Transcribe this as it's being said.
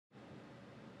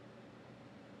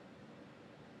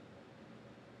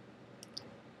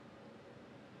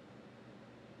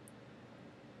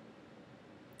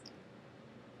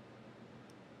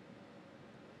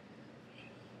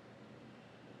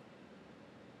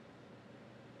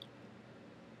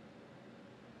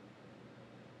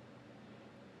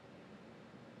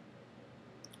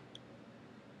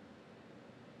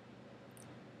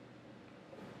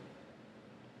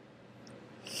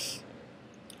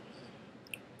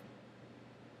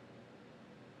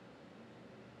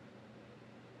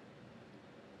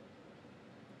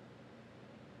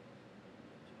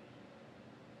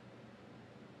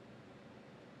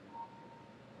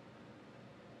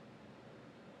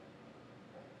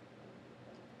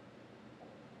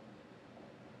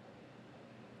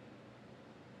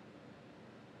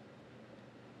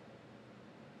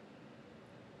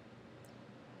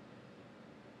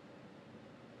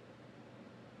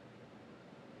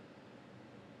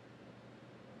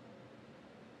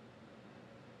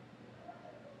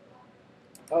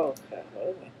Oh,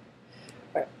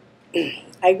 okay.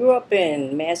 I grew up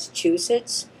in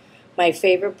Massachusetts. My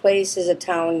favorite place is a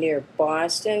town near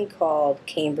Boston called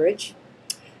Cambridge.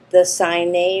 The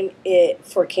sign name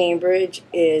for Cambridge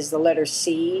is the letter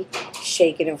C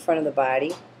shaken in front of the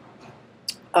body.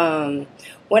 Um,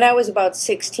 when I was about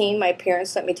 16, my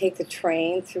parents let me take the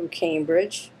train through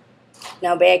Cambridge.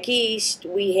 Now, back east,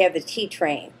 we have the T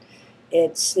train.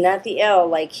 It's not the L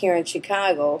like here in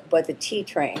Chicago, but the T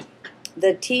train.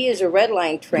 The T is a red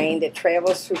line train that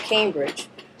travels through Cambridge.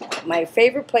 My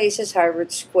favorite place is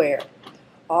Harvard Square.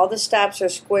 All the stops are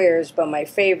squares, but my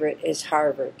favorite is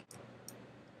Harvard.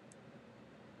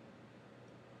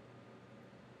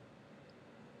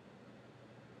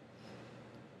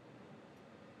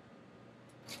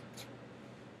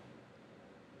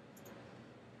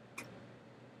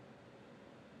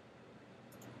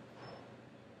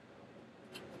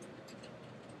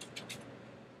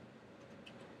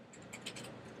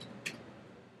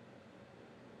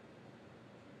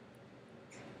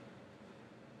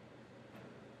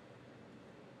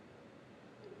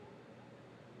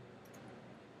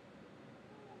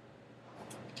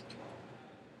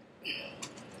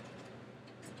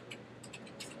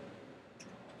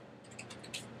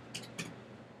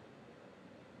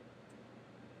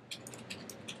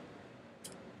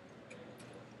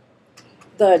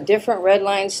 The different red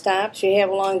line stops you have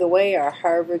along the way are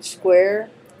Harvard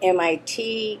Square,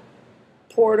 MIT,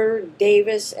 Porter,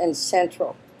 Davis, and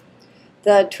Central.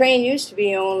 The train used to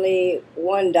be only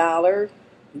 $1.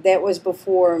 That was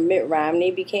before Mitt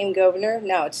Romney became governor.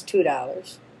 Now it's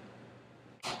 $2.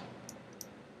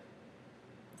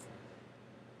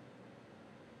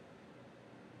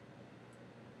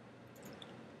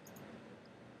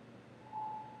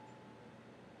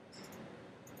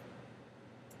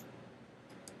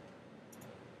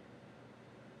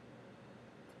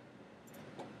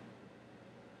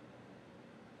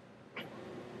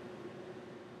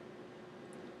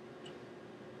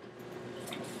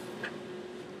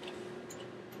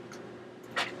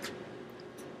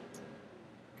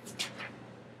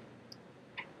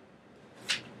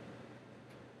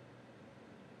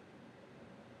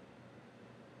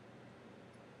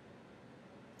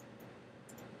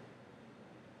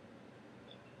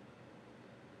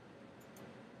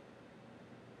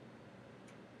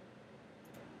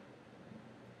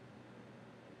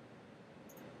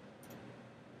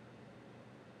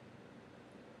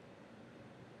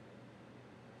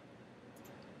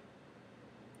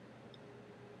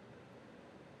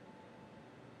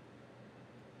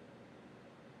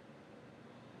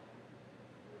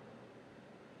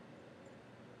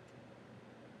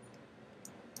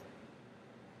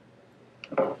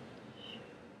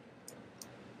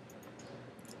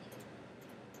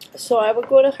 So I would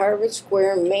go to Harvard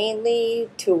Square mainly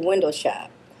to window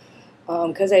shop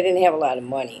because I didn't have a lot of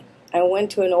money. I went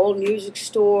to an old music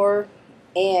store,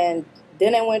 and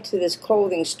then I went to this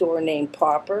clothing store named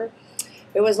Pauper.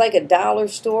 It was like a dollar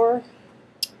store,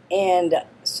 and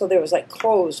so there was like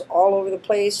clothes all over the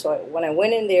place. So when I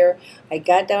went in there, I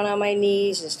got down on my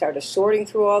knees and started sorting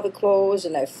through all the clothes,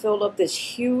 and I filled up this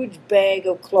huge bag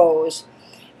of clothes.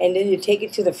 And then you take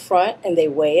it to the front and they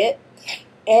weigh it.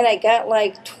 And I got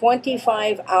like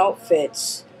 25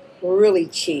 outfits really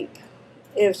cheap.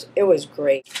 It was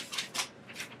great.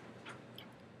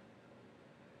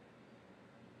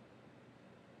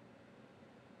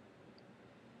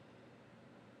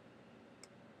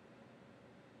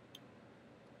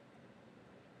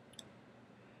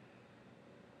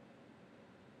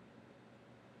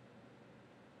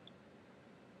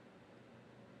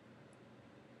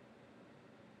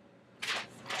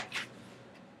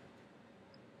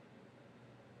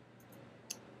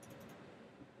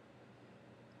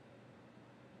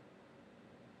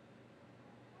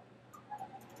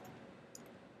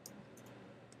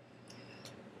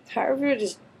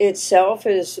 Itself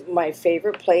is my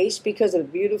favorite place because of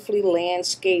the beautifully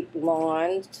landscaped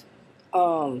lawns.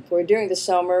 Where during the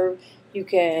summer you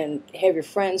can have your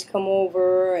friends come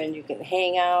over and you can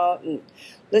hang out and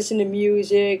listen to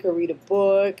music or read a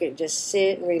book and just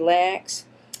sit and relax.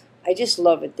 I just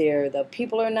love it there. The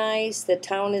people are nice, the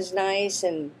town is nice,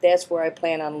 and that's where I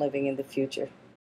plan on living in the future.